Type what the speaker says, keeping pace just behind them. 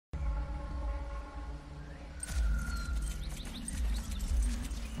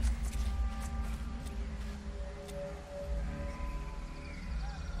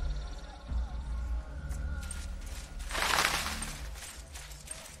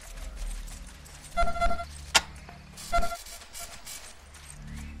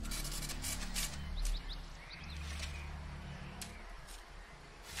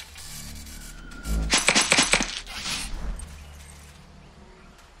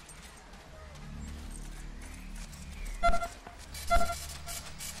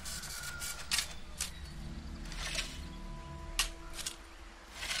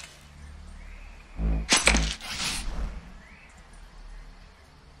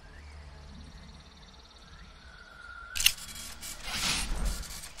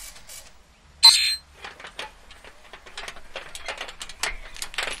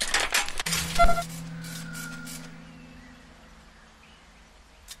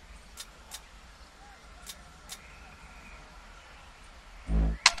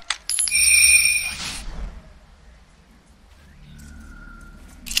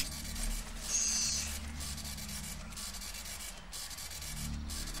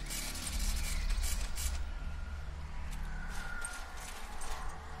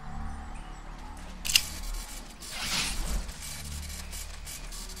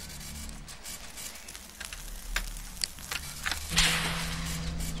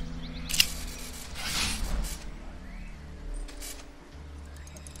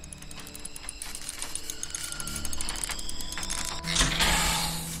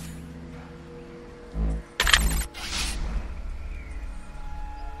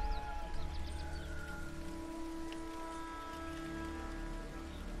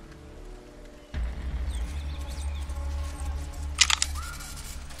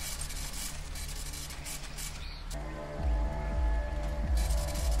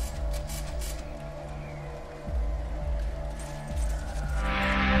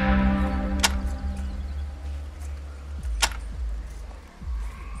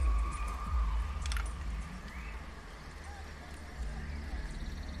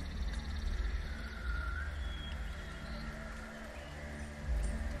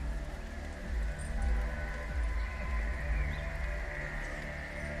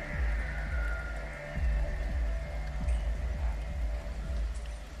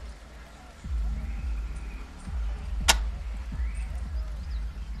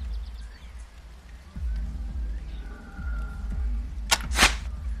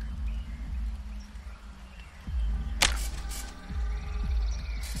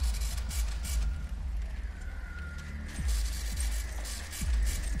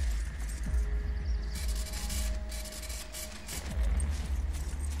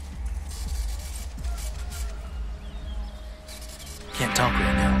talk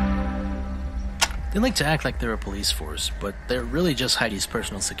right now. They like to act like they're a police force, but they're really just Heidi's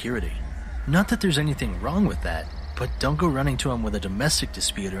personal security. Not that there's anything wrong with that, but don't go running to them with a domestic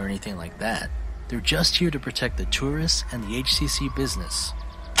dispute or anything like that. They're just here to protect the tourists and the HCC business.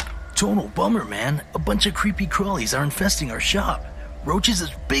 Total bummer, man. A bunch of creepy crawlies are infesting our shop. Roaches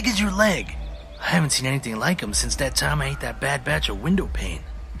as big as your leg. I haven't seen anything like them since that time I ate that bad batch of window pane.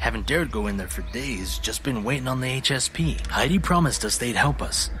 Haven't dared go in there for days, just been waiting on the HSP. Heidi promised us they'd help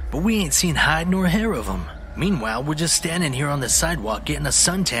us, but we ain't seen hide nor hair of them. Meanwhile, we're just standing here on the sidewalk getting a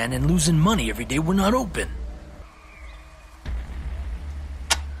suntan and losing money every day we're not open.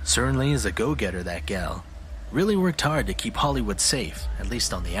 Certainly is a go-getter, that gal. Really worked hard to keep Hollywood safe, at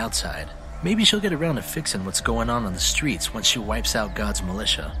least on the outside. Maybe she'll get around to fixing what's going on the streets once she wipes out God's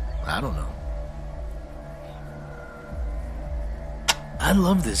militia. I don't know. I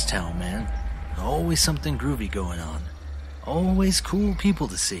love this town, man. Always something groovy going on. Always cool people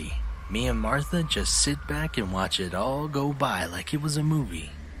to see. Me and Martha just sit back and watch it all go by like it was a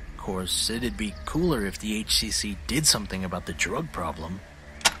movie. Of course, it'd be cooler if the HCC did something about the drug problem.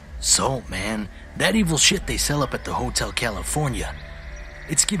 Salt, man. That evil shit they sell up at the Hotel California.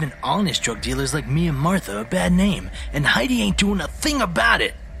 It's giving honest drug dealers like me and Martha a bad name, and Heidi ain't doing a thing about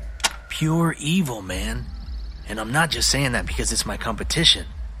it. Pure evil, man. And I'm not just saying that because it's my competition.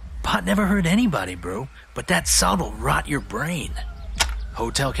 Pot never hurt anybody, bro, but that salt'll rot your brain.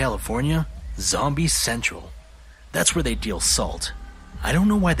 Hotel California? Zombie Central. That's where they deal salt. I don't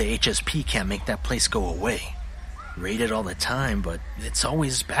know why the HSP can't make that place go away. Raided all the time, but it's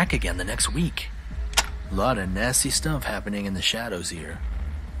always back again the next week. A lot of nasty stuff happening in the shadows here.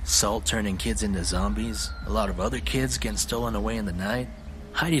 Salt turning kids into zombies, a lot of other kids getting stolen away in the night.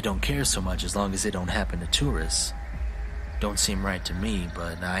 Heidi don't care so much as long as it don't happen to tourists. Don't seem right to me,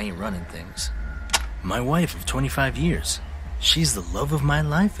 but I ain't running things. My wife of 25 years. She's the love of my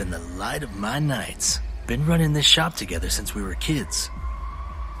life and the light of my nights. Been running this shop together since we were kids.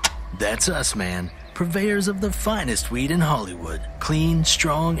 That's us, man. Purveyors of the finest weed in Hollywood. Clean,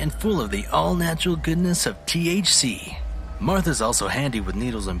 strong, and full of the all-natural goodness of THC. Martha's also handy with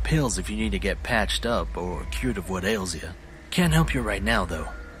needles and pills if you need to get patched up or cured of what ails you. Can't help you right now, though.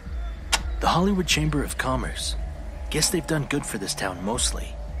 The Hollywood Chamber of Commerce. Guess they've done good for this town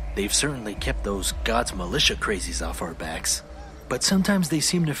mostly. They've certainly kept those God's militia crazies off our backs. But sometimes they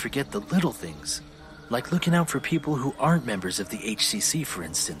seem to forget the little things. Like looking out for people who aren't members of the HCC, for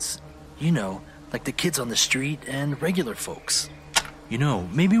instance. You know, like the kids on the street and regular folks. You know,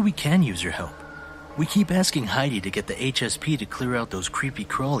 maybe we can use your help. We keep asking Heidi to get the HSP to clear out those creepy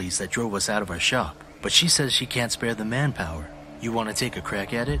crawlies that drove us out of our shop. But she says she can't spare the manpower. You want to take a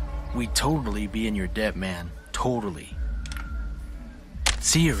crack at it? We'd totally be in your debt, man. Totally.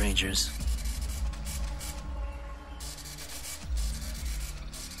 See you, Rangers.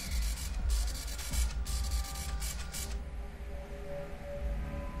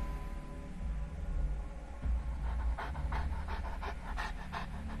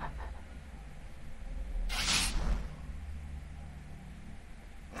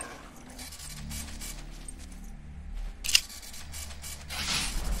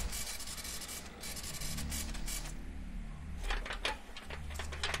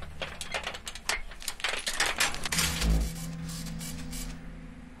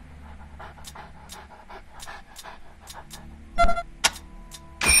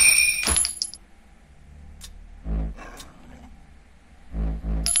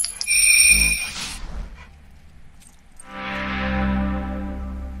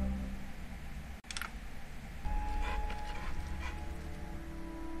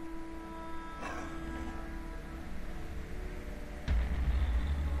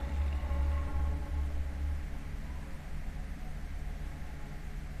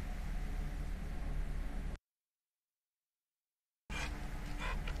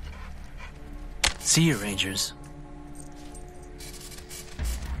 See you, Rangers.